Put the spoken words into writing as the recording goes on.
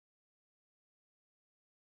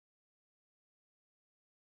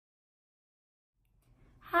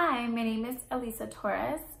Hi, my name is Elisa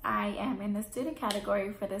Torres. I am in the student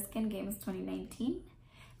category for the Skin Games 2019.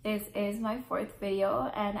 This is my fourth video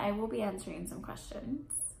and I will be answering some questions.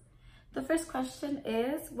 The first question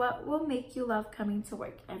is, what will make you love coming to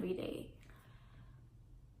work every day?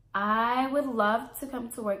 I would love to come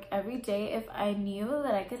to work every day if I knew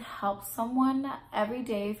that I could help someone every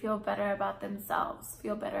day feel better about themselves,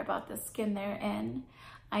 feel better about the skin they're in.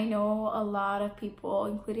 I know a lot of people,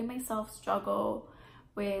 including myself, struggle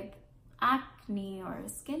with acne or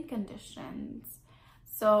skin conditions.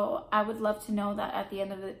 So I would love to know that at the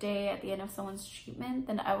end of the day, at the end of someone's treatment,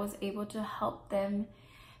 then I was able to help them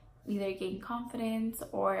either gain confidence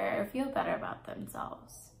or feel better about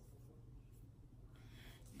themselves.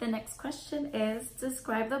 The next question is,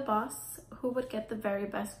 describe the boss who would get the very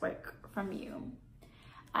best work from you.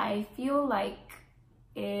 I feel like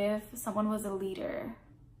if someone was a leader,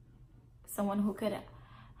 someone who could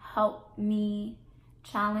help me,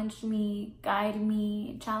 challenge me, guide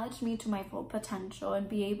me, challenge me to my full potential, and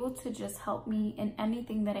be able to just help me in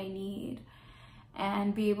anything that I need,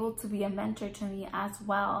 and be able to be a mentor to me as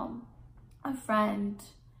well, a friend.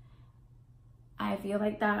 I feel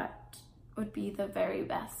like that would be the very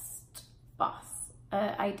best boss,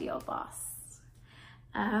 ideal boss.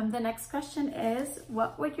 The next question is,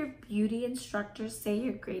 what would your beauty instructors say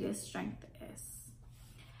your greatest strength is?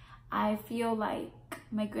 I feel like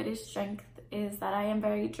my greatest strength is that I am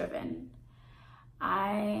very driven.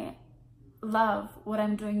 I love what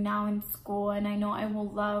I'm doing now in school, and I know I will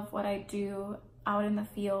love what I do out in the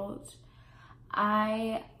field.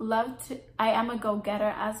 I am a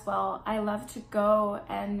go-getter as well. I love to go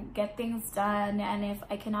and get things done, and if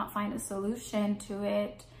I cannot find a solution to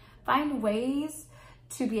it, find ways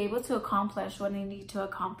to be able to accomplish what I need to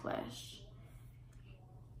accomplish.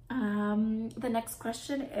 The next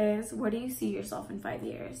question is, where do you see yourself in 5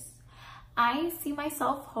 years? I see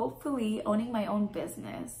myself hopefully owning my own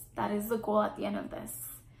business. That is the goal at the end of this,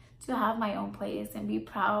 to have my own place and be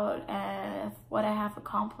proud of what I have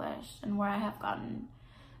accomplished and where I have gotten.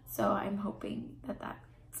 So I'm hoping that that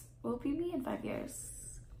will be me in 5 years.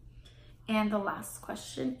 And the last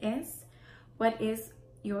question is, what is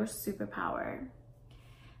your superpower?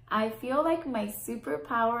 I feel like my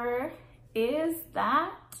superpower is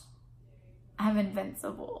that I'm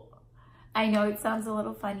invincible. I know it sounds a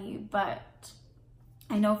little funny, but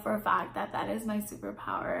I know for a fact that that is my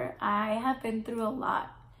superpower. I have been through a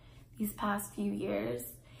lot these past few years,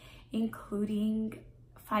 including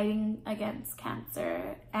fighting against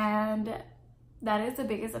cancer, and that is the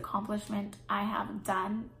biggest accomplishment I have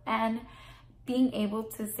done. And being able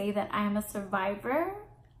to say that I am a survivor,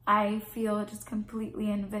 I feel just completely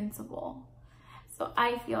invincible. So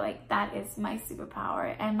I feel like that is my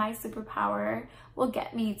superpower, and my superpower will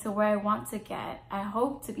get me to where I want to get. I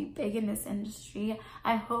hope to be big in this industry.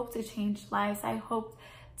 I hope to change lives. I hope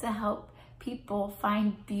to help people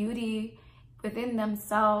find beauty within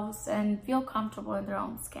themselves and feel comfortable in their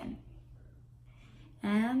own skin.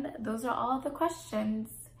 And those are all the questions.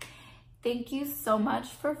 Thank you so much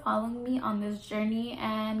for following me on this journey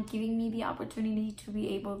and giving me the opportunity to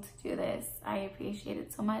be able to do this. I appreciate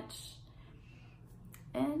it so much.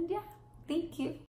 And yeah, thank you.